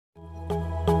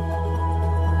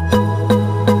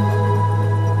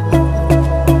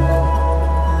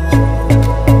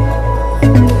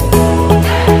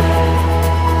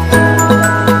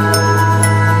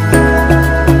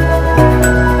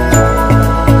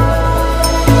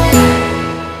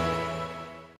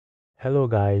Hello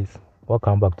guys,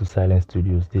 welcome back to Silent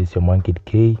Studios. This is your man Kid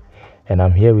K, and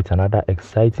I'm here with another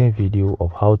exciting video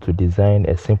of how to design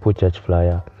a simple church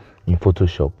flyer in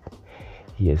Photoshop.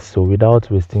 Yes, so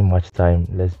without wasting much time,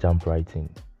 let's jump right in.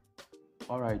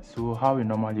 Alright, so how we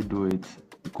normally do it,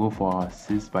 we go for our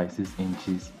 6 by 6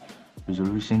 inches,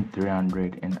 resolution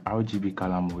 300 and RGB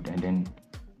color mode, and then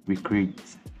we create.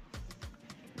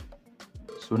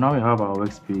 So now we have our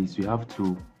workspace. We have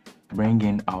to bring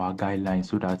in our guidelines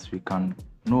so that we can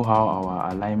know how our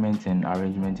alignment and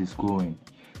arrangement is going.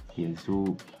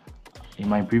 So in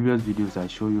my previous videos I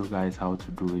show you guys how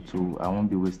to do it, so I won't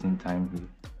be wasting time here.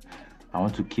 I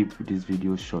want to keep this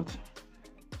video short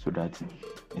so that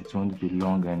it won't be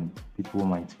long and people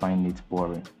might find it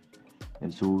boring.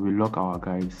 And so we lock our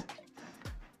guys.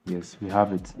 Yes, we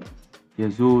have it.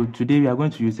 So today we are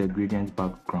going to use a gradient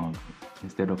background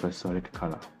instead of a solid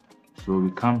color. So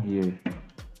we come here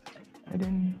and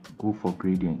then go for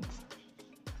gradient.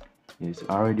 Yes,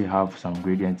 I already have some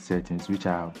gradient settings which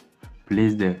I have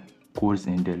placed the codes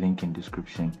in the link in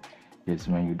description. Yes,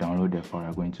 when you download the file,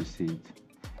 I'm going to see it.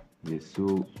 Yes,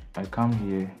 so I come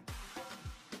here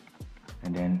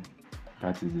and then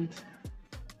that is it.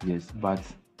 Yes, but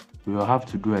we will have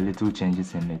to do a little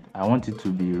changes in it. I want it to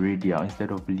be radial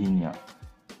instead of linear.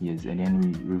 Yes, and then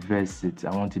we reverse it.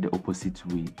 I want it the opposite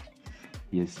way.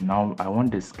 Yes, now I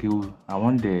want the scale. I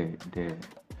want the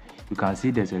you can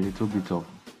see there's a little bit of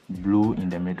blue in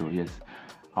the middle. Yes,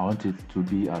 I want it to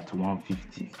be at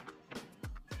 150.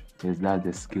 Yes, that's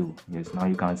the scale. Yes, now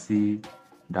you can see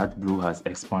that blue has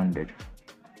expanded.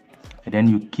 And then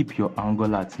you keep your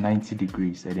angle at 90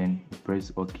 degrees and then you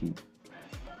press OK.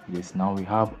 Yes, now we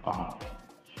have our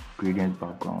gradient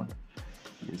background.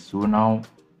 Yes, so now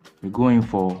we're going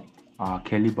for our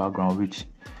curly background, which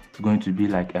is going to be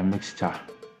like a mixture.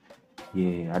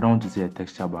 I don't want to say a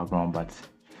texture background, but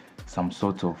some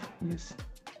sort of. Yes,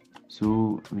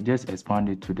 so we just expand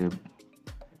it to the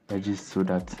edges so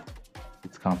that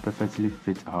it can perfectly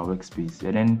fit our workspace,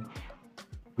 and then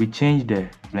we change the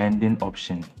blending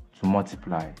option to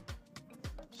multiply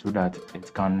so that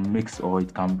it can mix or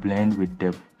it can blend with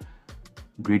the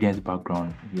gradient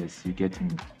background. Yes, you get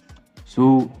me.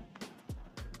 So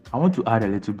I want to add a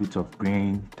little bit of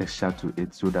green texture to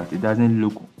it so that it doesn't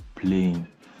look plain.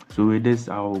 So with this,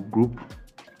 I'll group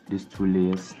these two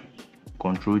layers,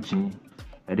 Ctrl G,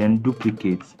 and then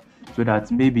duplicate so that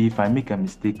maybe if I make a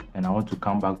mistake and I want to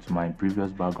come back to my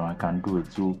previous background, I can do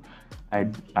it. So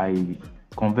I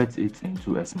convert it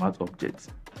into a smart object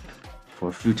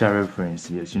for future reference.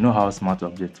 Yes, you know how smart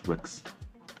object works.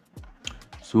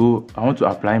 So I want to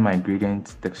apply my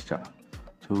gradient texture.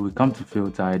 So we come to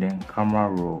filter and then camera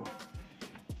raw.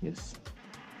 Yes,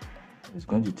 it's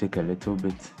going to take a little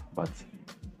bit, but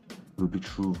it will be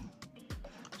true.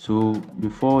 So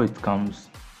before it comes,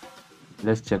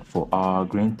 let's check for our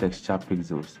green texture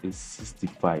pixels. It's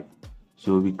 65.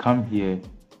 So we come here,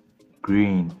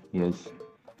 green, yes,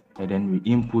 and then we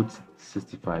input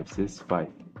 65,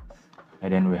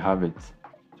 and then we have it.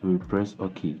 So we press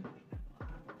OK.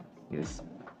 Yes,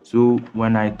 so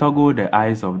when I toggle the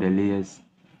eyes of the layers,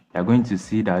 you're going to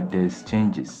see that there's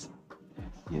changes.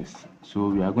 Yes, so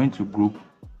we are going to group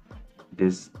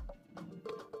this,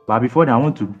 but before that I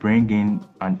want to bring in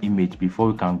an image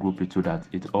before we can group it so that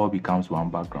it all becomes one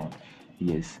background.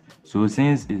 Yes, so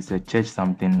since it's a church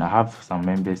something, I have some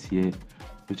members here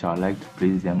which I would like to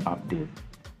place them up there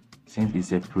since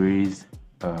it's a praise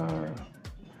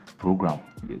program.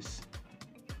 Yes,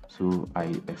 so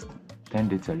I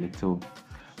extend it a little,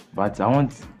 but I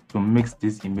want to mix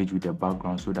this image with the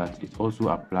background so that it also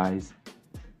applies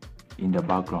in the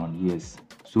background. Yes,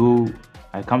 so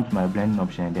I come to my blending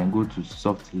option and then go to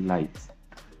soft light.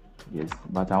 Yes,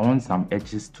 but I want some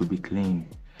edges to be clean.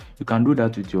 You can do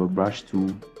that with your brush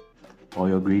tool or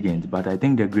your gradient, but I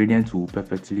think the gradient will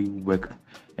perfectly work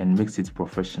and makes it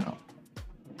professional.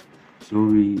 So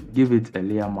we give it a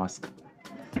layer mask,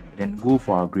 then go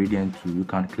for our gradient tool. You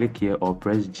can click here or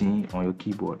press G on your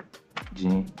keyboard,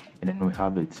 G, and then we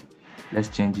have it. Let's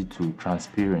change it to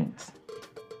transparent.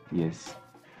 Yes,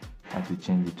 I have to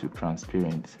change it to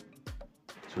transparent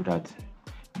so that,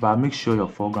 but make sure your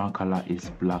foreground color is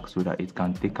black so that it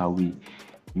can take away,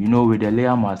 you know, with the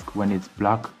layer mask, when it's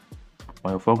black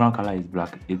or your foreground color is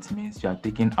black, it means you are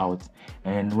taking out,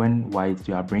 and when white,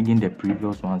 you are bringing the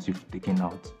previous ones you've taken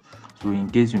out. So in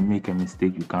case you make a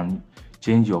mistake, you can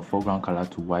change your foreground color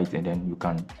to white and then you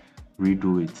can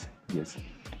redo it. Yes,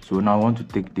 so now I want to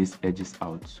take these edges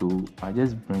out, so I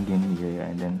just bring in here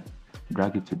and then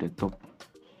drag it to the top,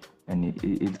 and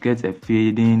it gets a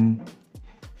fading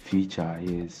feature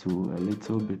here, so a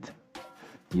little bit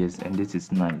Yes, and this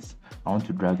is nice. I want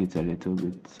to drag it a little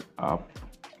bit up.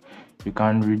 You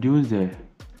can reduce the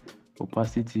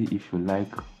opacity if you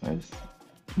like, yes,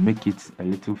 to make it a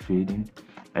little fading,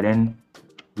 and then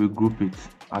we group it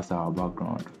as our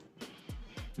background.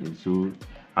 Yes, so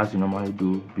as you normally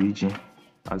do, bridging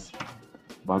as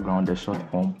background, the short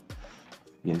form.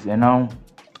 Yes, and now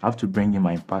I have to bring in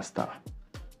my pasta.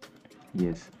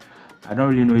 Yes, I don't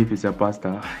really know if it's a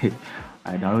pasta.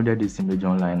 I downloaded this image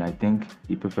online. I think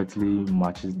it perfectly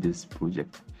matches this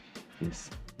project.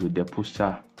 Yes, with the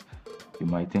posture, you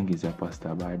might think it's a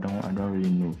pasta, but I don't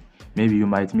really know. Maybe you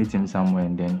might meet him somewhere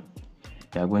and then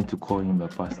they are going to call him a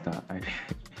pasta.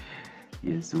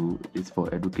 Yes, so it's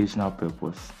for educational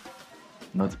purpose,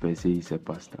 not per se it's a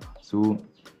pasta. So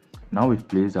now we've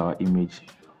placed our image.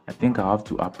 I think I have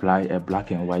to apply a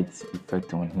black and white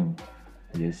effect on him.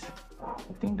 Yes,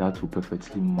 I think that will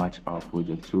perfectly match our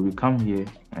project. So we come here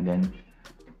and then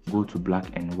go to black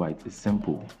and white. It's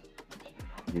simple.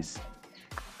 Yes,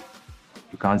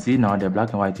 you can see now the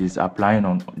black and white is applying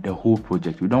on the whole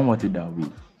project. We don't want it that way.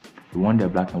 We want the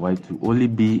black and white to only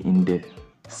be in the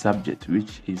subject,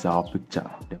 which is our picture,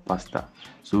 the pasta.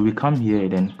 So we come here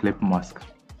and then clip mask,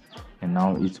 and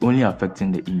now it's only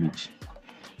affecting the image.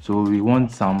 So we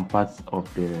want some parts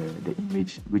of the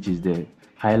image, which is the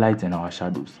highlights and our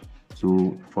shadows.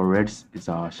 So for reds is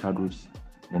our shadows,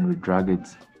 then we drag it.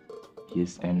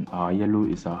 Yes, and our yellow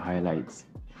is our highlights.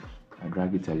 I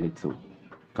drag it a little.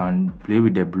 Can play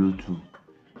with the blue too,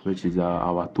 which is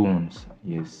our tones.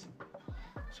 Yes,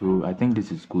 so I think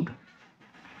this is good.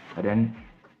 And then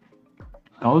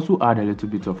I also add a little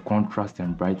bit of contrast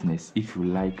and brightness if you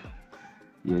like.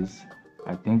 Yes,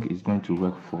 I think it's going to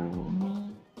work for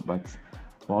me, but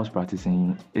whilst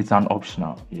practicing, it's an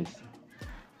optional, yes,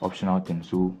 optional thing.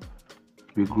 So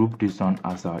we group this one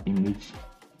as our image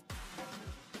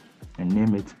and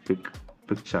name it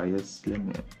picture. Yes, let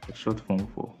me a short form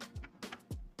for,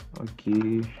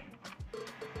 okay,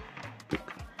 pick,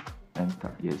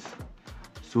 enter. Yes,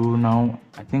 so now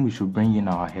I think we should bring in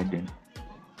our heading.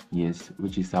 Yes,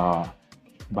 which is our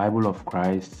Bible of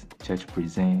Christ Church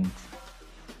Presents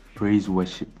Praise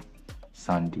Worship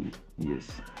Sunday. Yes,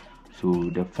 so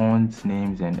the font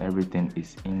names and everything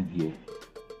is in here.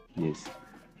 Yes,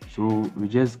 so we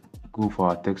just go for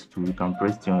our text tool. You can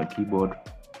press it on your keyboard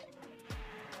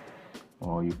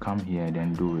or you come here and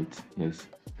then do it. Yes,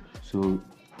 so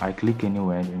I click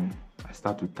anywhere and then I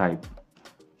start to type.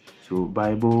 So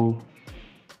Bible,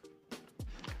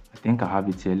 I think I have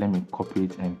it here. Let me copy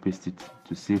it and paste it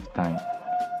to save time.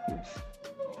 Yes,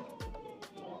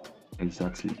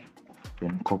 exactly.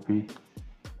 Then copy,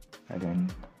 and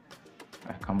then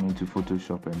I come into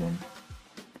Photoshop and then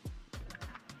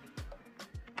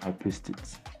I paste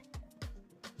it.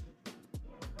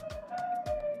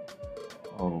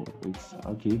 Oh, it's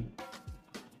okay.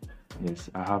 Yes,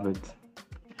 I have it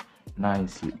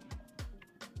nicely.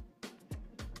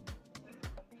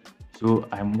 So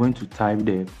I'm going to type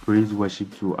the praise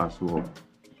worship tool as well.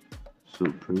 So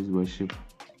praise worship.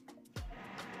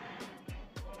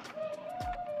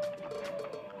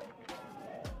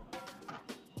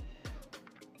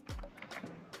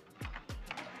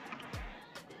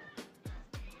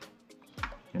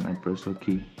 And I press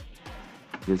OK.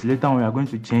 Yes, later on we are going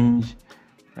to change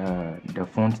the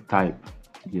font type.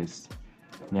 Yes,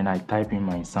 then I type in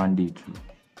my Sunday too.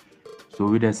 So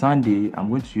with the Sunday, I'm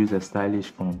going to use a stylish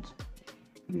font,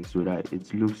 okay, so that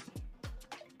it looks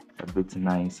a bit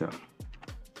nicer.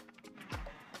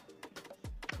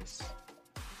 Yes,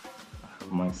 I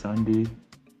have my Sunday,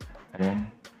 and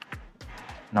then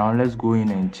now let's go in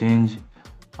and change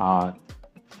our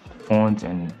font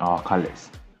and our colors.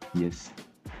 Yes,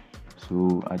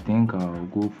 so I think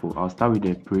I'll start with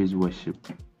the praise worship,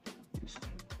 yes,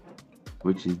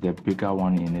 which is the bigger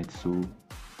one in it. So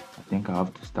I think I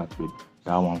have to start with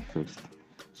that one first.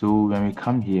 So when we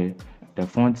come here, the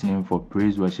font name for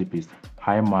praise worship is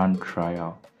High Man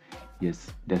Trial.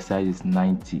 Yes, the size is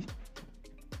 90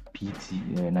 pt.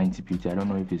 90 pt. I don't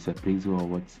know if it's a pixel or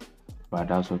what, but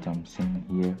that's what I'm seeing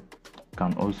here. You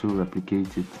can also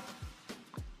replicate it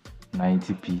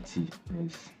 90 pt.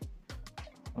 Yes,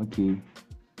 okay,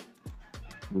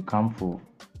 we come for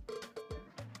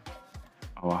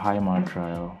our High Man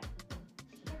Trial.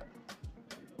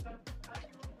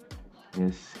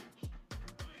 Yes,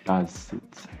 that's it,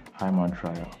 High Man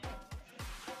Trial.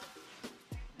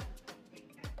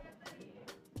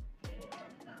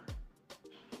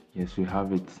 Yes, we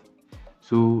have it.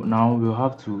 So now we'll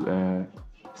have to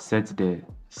set the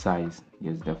size.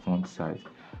 Yes, the font size,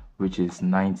 which is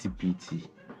 90 pt.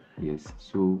 Yes,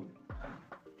 so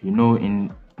you know,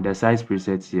 in the size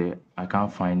preset here, I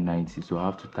can't find 90, so I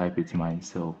have to type it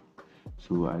myself.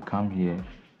 So I come here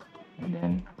and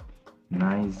then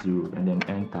 90 and then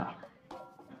enter.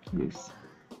 Yes,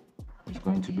 it's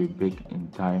going to be big in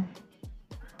time.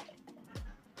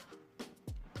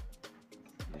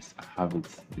 Yes, I have it.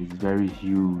 It's very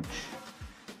huge.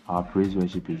 Our praise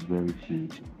worship is very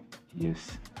huge.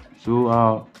 Yes.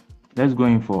 So let's go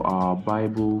in for our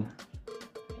Bible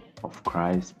of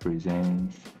Christ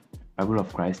presents. Bible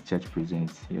of Christ Church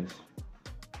presents. Yes.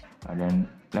 And then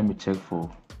let me check for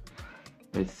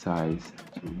its size.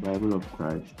 So Bible of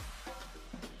Christ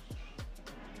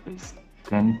is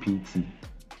 10 pt.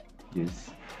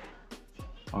 Yes.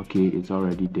 Okay, it's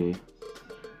already there.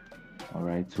 All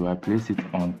right, so I place it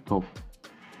on top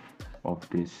of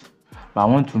this, but I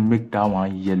want to make that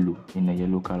one yellow, in a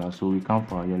yellow color, so we come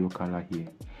for a yellow color here,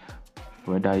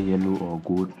 whether yellow or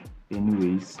gold.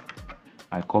 Anyways,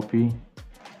 I copy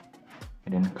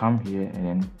and then come here and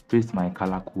then paste my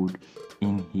color code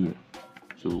in here.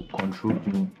 So Control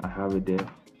V, I have it there,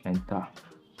 enter.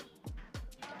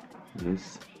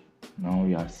 Yes, now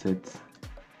we are set.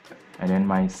 And then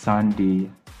my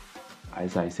Sunday,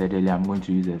 as I said earlier, I'm going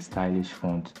to use a stylish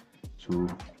font. So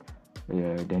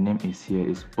the name is here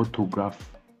is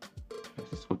Autograph.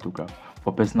 This is Autograph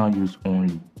for personal use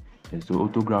only. Yes, so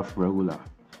Autograph regular.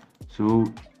 So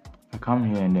I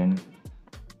come here and then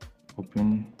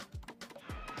open,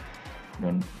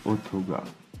 then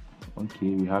Autograph.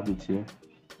 Okay, we have it here.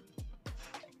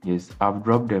 Yes, I've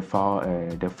dropped the file,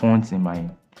 the fonts in my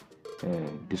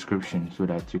description, so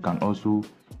that you can also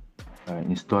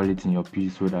install it in your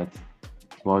PC, so that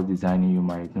while designing you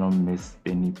might not miss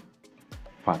any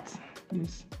part.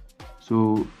 Yes,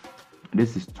 so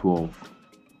this is 12.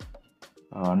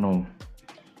 No,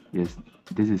 yes,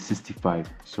 this is 65.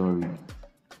 Sorry.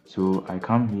 So I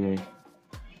come here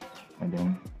and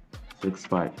then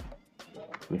 65.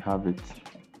 We have it.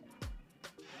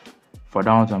 For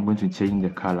that one, I'm going to change the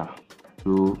color.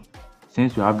 So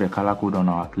since we have the color code on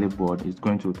our clipboard, it's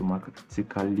going to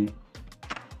automatically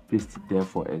paste it there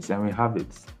for us, and we have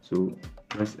it. So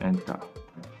press enter.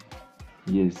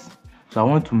 Yes, so I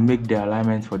want to make the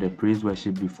alignment for the praise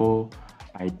worship before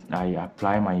I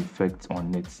apply my effect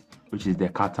on it, which is the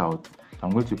cutout. So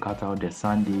I'm going to cut out the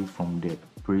Sunday from the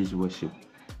praise worship.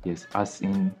 Yes, as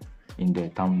in the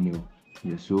thumbnail.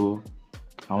 Yes, so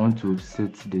I want to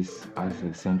set this as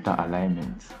a center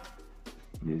alignment.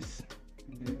 Yes,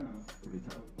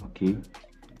 okay,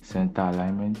 center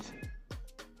alignment,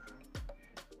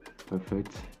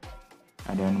 perfect.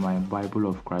 And then my Bible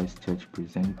of Christ Church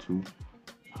present to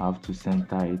have to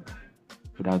center it,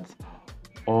 so that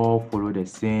all follow the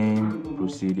same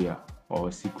procedure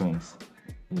or sequence.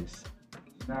 Yes,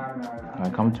 I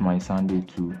come to my Sunday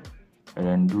too and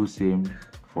then do same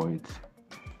for it.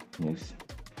 Yes,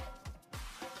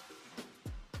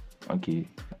 okay,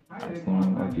 I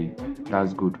think okay,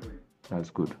 that's good,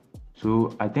 that's good.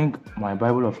 So I think my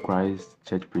Bible of Christ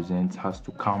Church presents has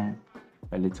to come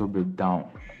a little bit down.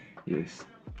 Yes,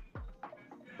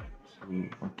 so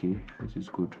okay, this is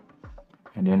good.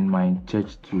 And then my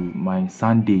church to my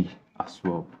Sunday as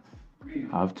well,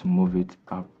 I have to move it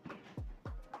up.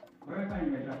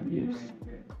 Yes,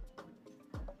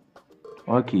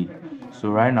 okay, so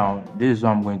right now this is what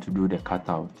I'm going to do, the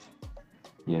cutout.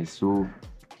 Yes, so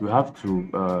we have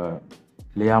to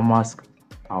layer mask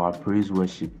our praise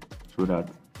worship, so that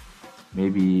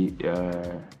maybe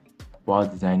while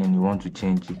designing you want to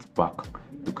change it back,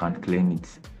 you can clean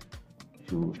it.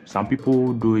 So some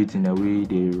people do it in a way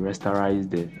they rasterize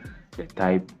the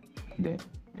type,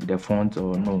 the font,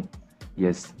 or no,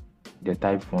 yes, the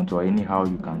type font, or anyhow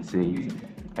you can say it,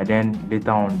 and then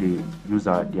later on they use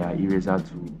their eraser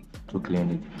to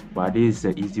clean it. But this is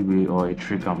an easy way or a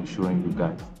trick I'm showing you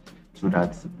guys, so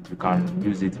that you can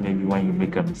use it maybe when you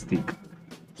make a mistake.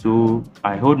 So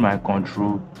I hold my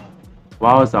control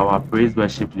whilst our praise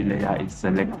worship layer is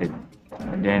selected,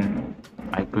 and then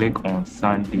I click on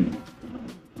Sunday.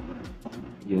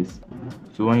 Yes,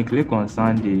 so when you click on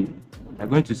Sunday, you're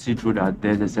going to see through that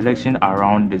there's a selection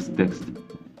around this text.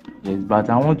 Yes, but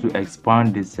I want to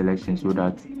expand this selection so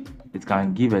that it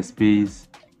can give a space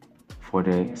for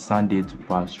the Sunday to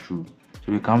pass through.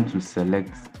 So we come to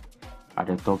select at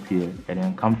the top here, and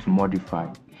then come to modify,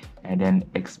 and then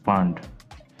expand.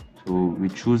 So we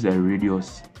choose a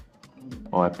radius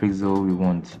or a pixel we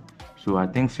want. So I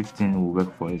think 15 will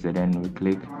work for us, and then we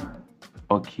click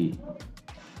OK.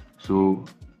 So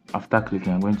after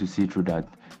clicking, I'm going to see through that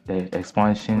the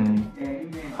expansion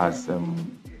has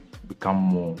become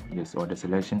more. Yes, or the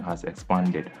selection has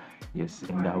expanded. Yes,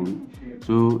 in that way.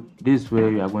 So this way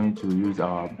we are going to use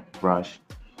our brush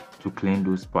to clean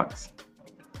those parts.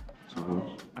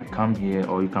 So I come here,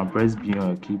 or you can press B on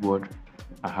your keyboard.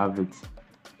 I have it.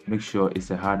 Make sure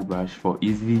it's a hard brush for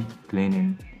easy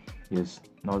cleaning. Yes,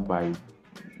 not by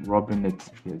rubbing it.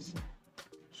 Yes.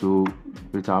 So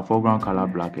with our foreground color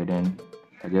black, and then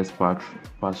I just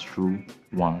pass through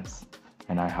once,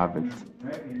 and I have it.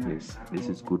 Yes, this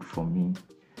is good for me.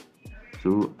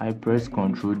 So I press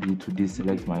Ctrl D to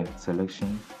deselect my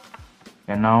selection,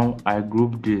 and now I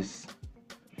group this.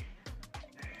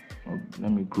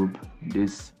 Let me group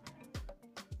this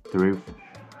 3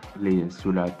 layers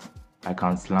so that I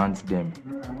can slant them.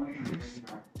 Yes.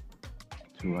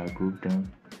 So I group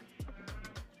them.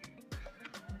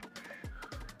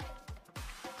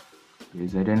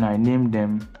 Yes, and then I name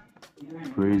them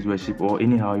praise, worship, or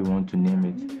anyhow you want to name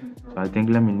it. So I think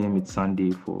let me name it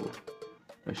Sunday for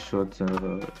a short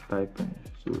typing.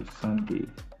 So Sunday.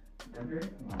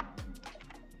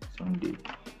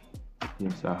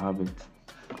 Yes, I have it.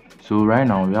 So right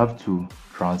now we have to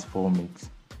transform it.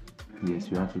 Yes,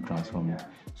 we have to transform it.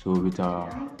 So with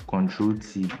our Control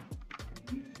T,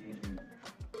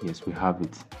 yes, we have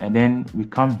it. And then we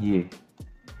come here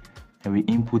and we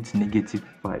input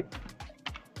 -5.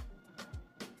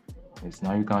 Yes,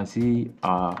 now you can see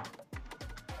our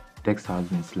text has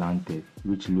been slanted,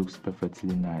 which looks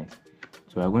perfectly nice.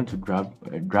 So I'm going to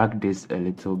drag this a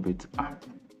little bit up.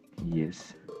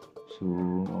 Yes.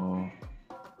 So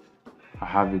I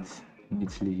have it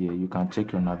neatly here. You can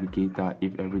check your navigator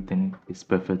if everything is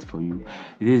perfect for you.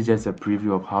 This is just a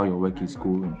preview of how your work is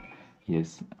going.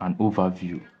 Yes, an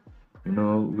overview. You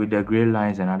know, with the gray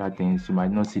lines and other things, you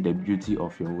might not see the beauty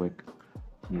of your work.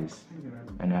 Yes,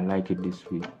 and I like it this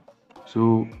way.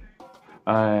 So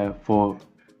for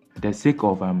the sake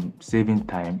of saving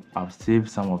time, I've saved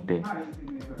some of the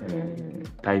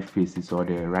typefaces or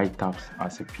the write-ups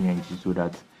as a PNG so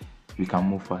that we can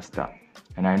move faster.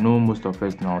 And I know most of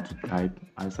us know how to type,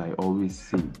 as I always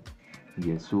say.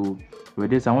 Yes, so with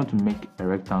this I want to make a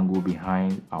rectangle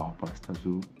behind our pasta.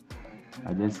 So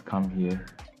I just come here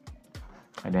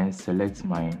and then select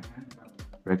my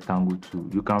rectangle tool.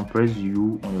 You can press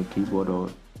U on your keyboard or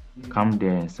come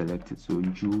there and select it. So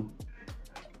U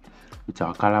with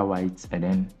our color white, and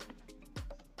then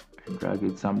I drag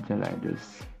it something like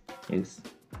this. Yes,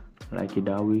 like it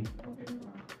that way.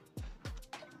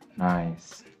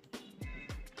 Nice.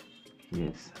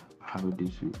 Yes, have it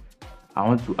this way. I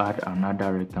want to add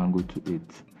another rectangle to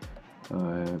it,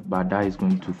 but that is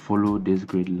going to follow this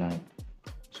grid line.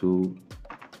 So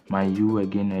my U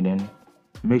again, and then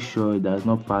make sure it does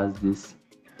not pass this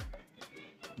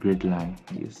grid line.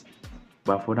 Yes,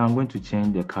 but for that I'm going to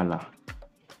change the color.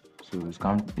 So it's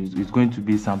going to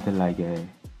be something like a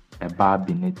bar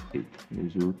beneath it.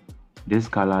 So this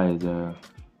color is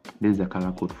this is the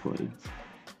color code for it,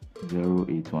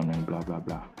 081 and blah blah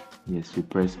blah. Yes, we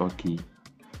press OK,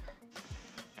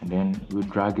 and then we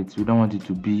drag it. We don't want it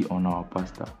to be on our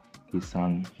pasta. It's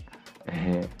an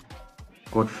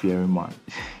God-fearing man.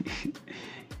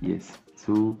 Yes,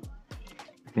 so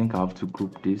I think I have to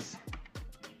group this.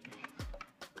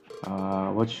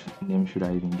 What name should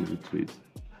I even give it to it?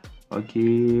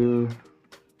 Okay,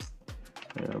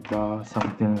 about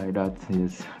something like that.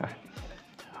 Yes.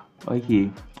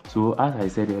 Okay, so as I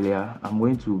said earlier, I'm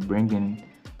going to bring in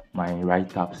my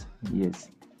write-ups. Yes,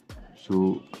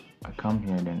 so I come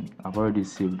here, then I've already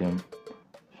saved them.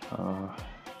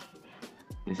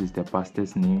 This is the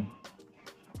pastor's name.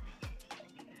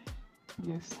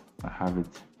 Yes, I have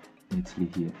it neatly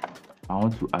here. I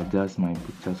want to adjust my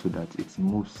picture so that it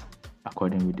moves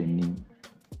according with the name.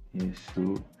 Yes,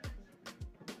 so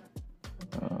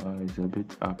it's a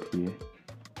bit up here.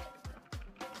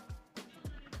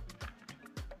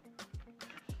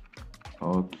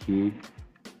 Okay,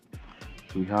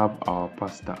 we have our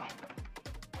pasta.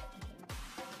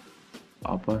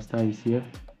 Our pasta is here.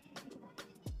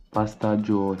 Pastor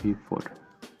Joe Hayford.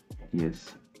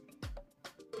 Yes.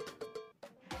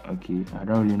 Okay, I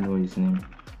don't really know his name.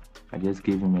 I just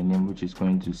gave him a name which is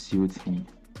going to suit him.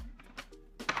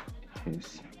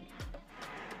 Yes.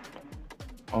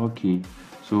 Okay,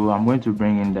 so I'm going to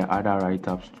bring in the other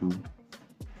write-ups too.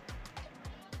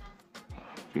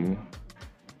 Okay,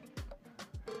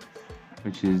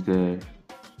 which is the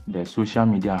social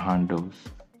media handles.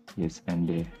 Yes, and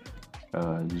the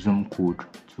Zoom code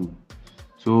too.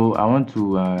 So I want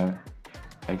to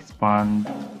expand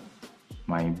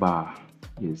my bar.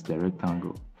 Yes, the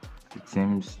rectangle. It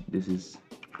seems this is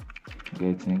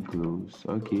getting close.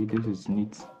 Okay, this is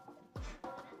neat.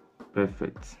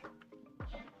 Perfect.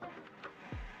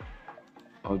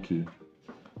 Okay,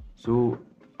 so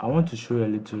I want to show you a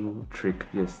little trick.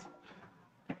 Yes,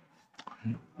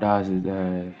 that's it.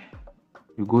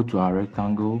 You go to our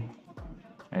rectangle,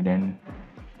 and then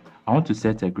I want to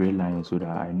set a gray line so that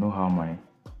I know how my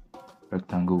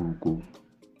rectangle will go.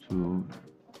 So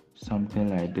something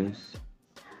like this.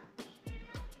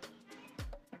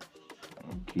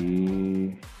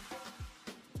 Okay,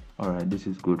 all right, this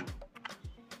is good.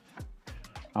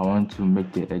 I want to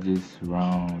make the edges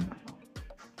round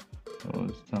or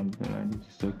something like this.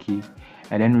 It's okay,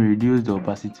 and then we reduce the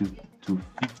opacity to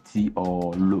 50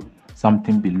 or low,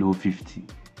 something below 50.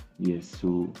 Yes,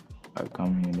 so I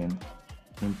come here and then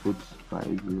input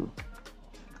 50.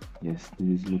 Yes,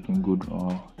 this is looking good,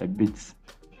 or a bit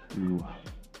lower.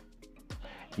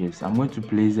 Yes, I'm going to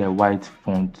place a white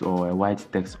font or a white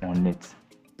text on it.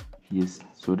 Yes,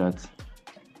 so that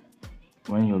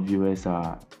when your viewers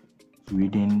are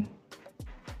reading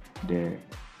the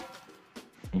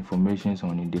informations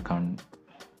on it, they can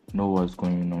know what's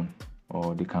going on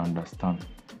or they can understand.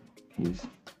 Yes,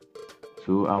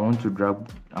 so I want to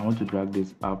drag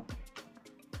this up.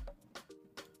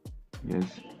 Yes,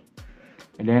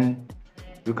 and then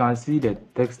you can see the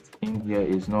text in here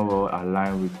is not well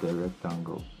aligned with the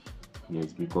rectangle.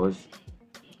 Yes, because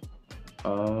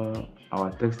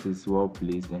our text is well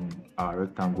placed and our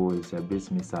rectangle is a bit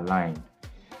misaligned.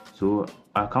 So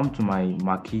I come to my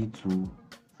marquee tool,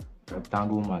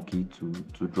 rectangle marquee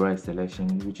to draw a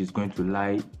selection which is going to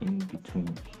lie in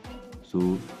between.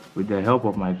 So with the help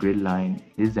of my grid line,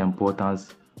 this is the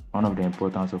importance, one of the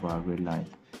importance of our grid line.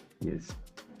 Yes,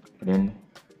 then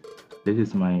this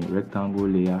is my rectangle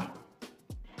layer,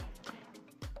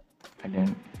 and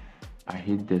then I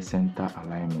hit the center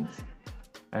alignment,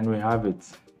 and we have it.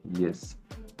 Yes,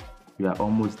 we are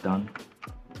almost done.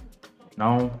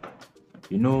 Now,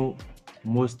 you know,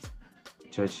 most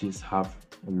churches have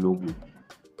a logo.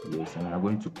 Yes, and I'm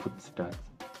going to put that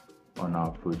on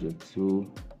our project. So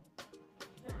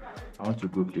I want to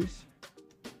group this.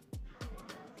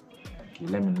 Okay,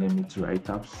 let me to right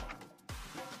tabs.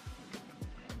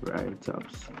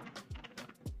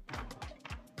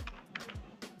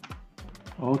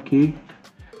 Okay,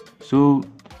 so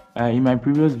in my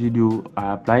previous video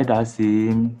I applied that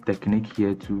same technique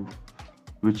here too,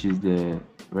 which is the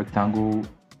rectangle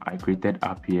I created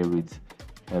up here with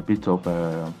a bit of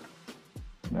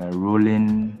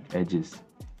rolling edges.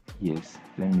 Yes,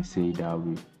 let me say it that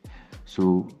way.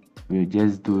 So we'll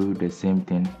just do the same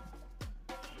thing,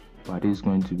 but it's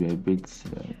going to be a bit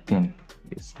thin.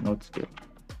 It's not the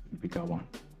bigger one.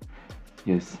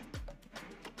 Yes,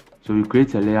 so we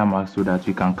create a layer mask so that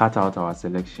we can cut out our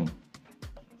selection,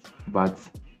 but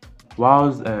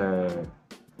whilst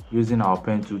using our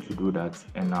pen tool to do that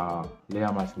and our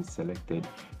layer mask is selected,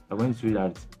 we're going to do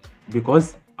that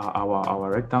because our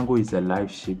rectangle is a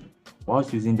live shape.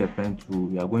 Whilst using the pen tool,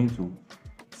 we are going to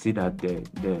see that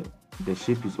the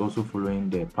shape is also following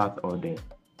the path of the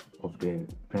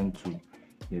pen tool.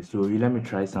 Yeah, so let me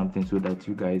try something so that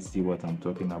you guys see what I'm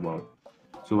talking about.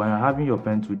 So when you're having your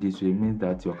pen tool this way, it means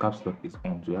that your caps lock is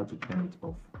on, so you have to turn it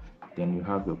off. Then you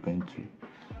have your pen tool.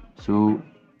 So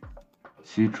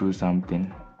see through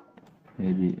something,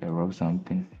 maybe a rough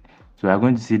something. So we are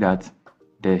going to see that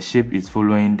the shape is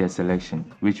following the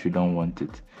selection, which we don't want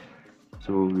it.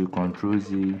 So we Control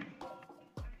Z.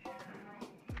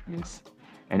 Yes,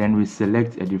 and then we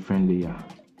select a different layer.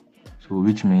 So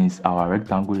which means our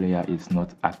rectangle layer is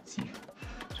not active.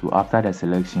 So after the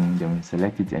selection, then we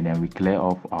select it and then we clear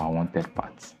off our wanted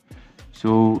parts.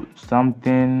 So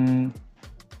something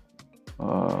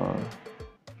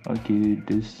okay,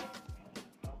 this,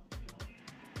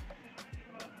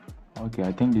 okay,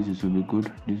 I think this should be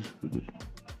good. This should be good.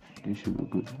 This should be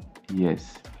good.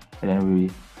 Yes, and then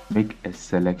we make a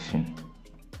selection,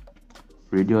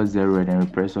 radius 0, and then we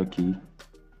press OK.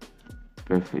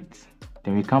 Perfect.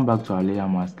 Then we come back to our layer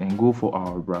mask and go for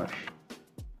our brush.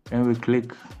 Then we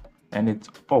click and it's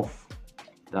off.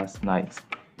 That's nice.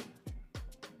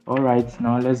 Alright,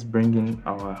 now let's bring in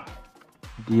our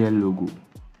dear logo.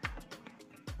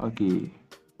 Okay,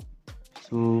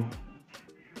 so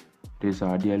this is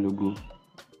our dear logo.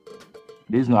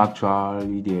 This is not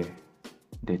actually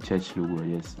the church logo.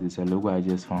 Yes, it's a logo I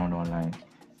just found online.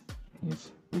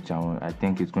 Yes, which I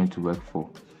think is going to work for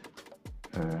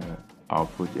our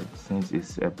project. Since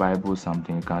it's a Bible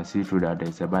something, you can see through that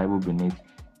there's a Bible beneath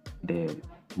the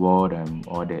world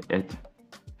or the earth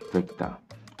vector.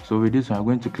 So with this one, I'm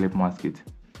going to clip mask it,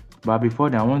 but before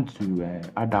that I want to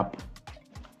add up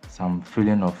some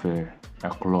filling of a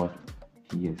cloth.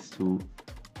 Yes, so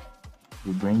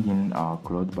we bring in our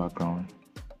cloth background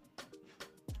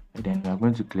and then we are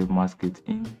going to clip mask it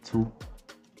into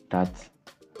that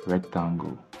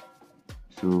rectangle.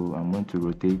 So I'm going to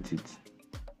rotate it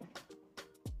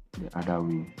the other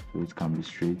way so it can be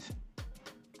straight.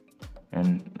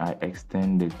 and I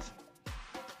extend it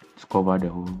to cover the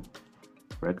whole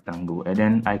rectangle, and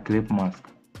then I clip mask.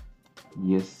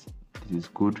 Yes, this is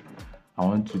good. I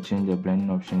want to change the blending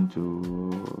option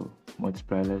to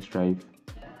multiply. Let's try if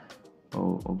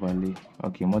overlay.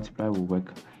 Okay, multiply will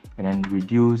work, and then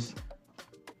reduce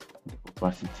the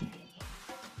opacity.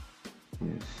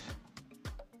 Yes.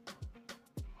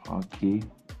 Okay,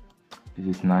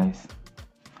 this is nice.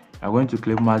 I'm going to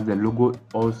clip mask the logo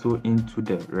also into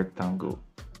the rectangle,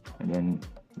 and then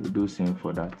we do same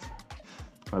for that,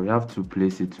 but we have to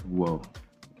place it well.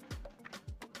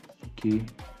 Okay,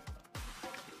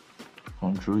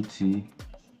 Control T,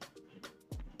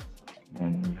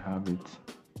 and we have it.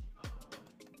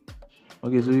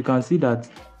 Okay, so you can see that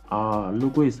our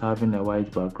logo is having a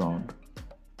white background.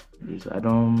 Yes, I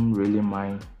don't really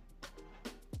mind.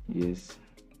 Yes,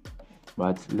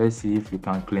 but let's see if we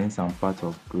can clean some part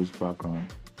of those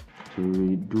background. So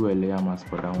we do a layer mask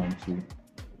for that one too,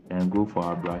 and go for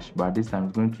our brush, but this time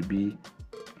it's going to be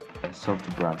a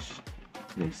soft brush.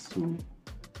 Yes, so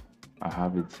I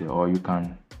have it here, or you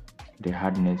can, the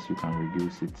hardness you can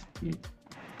reduce it here.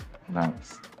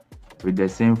 Nice. With the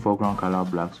same foreground color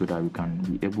black, so that we can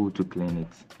be able to clean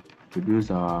it.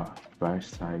 Reduce our brush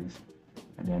size,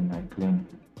 and then I clean.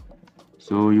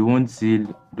 So you won't see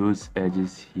those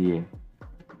edges here.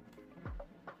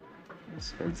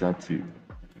 Yes, exactly.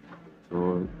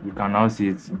 So you can now see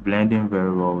it's blending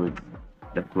very well with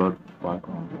the cloth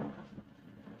background.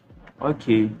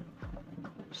 Okay,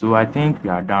 so I think we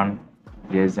are done.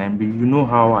 Yes, and you know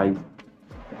how I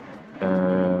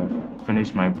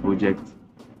finished my project.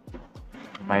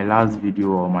 My last video,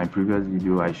 or my previous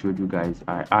video, I showed you guys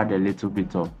I add a little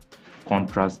bit of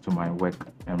contrast to my work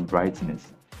and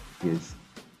brightness. Yes,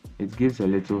 it gives a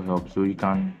little help, so you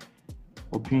can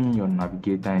open your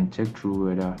navigator and check through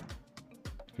whether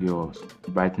your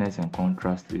brightness and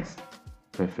contrast is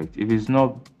perfect. If it's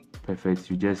not perfect,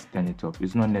 you just turn it off.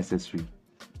 It's not necessary.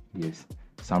 Yes,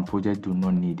 some projects do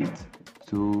not need it.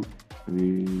 So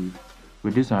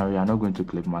with this one, we are not going to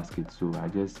clip mask it, so I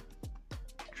just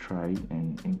try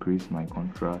and increase my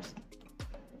contrast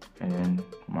and then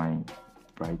my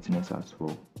brightness as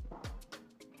well.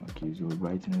 Okay, so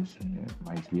brightness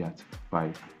might be at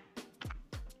 5.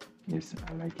 Yes,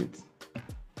 I like it.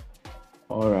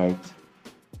 All right,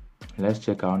 let's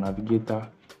check our navigator,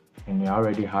 and we're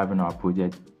already having our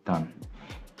project done.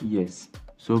 Yes,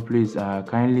 so please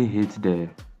kindly hit the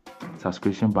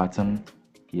subscription button,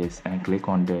 yes, and click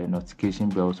on the notification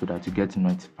bell so that you get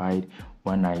notified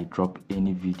when I drop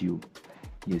any video.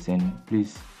 Yes, and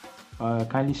please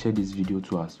kindly share this video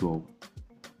too as well.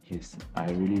 Yes, I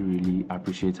really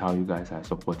appreciate how you guys are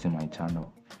supporting my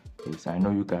channel. Yes, I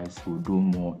know you guys will do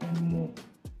more and more.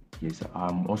 Yes,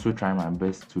 I'm also trying my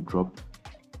best to drop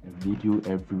a video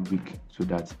every week so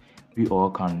that we all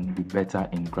can be better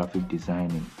in graphic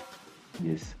designing.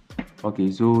 Yes.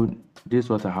 Okay, so this is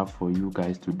what I have for you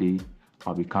guys today.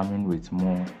 I'll be coming with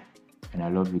more, and I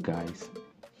love you guys.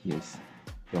 Yes,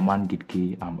 your man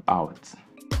Gidke, I'm out.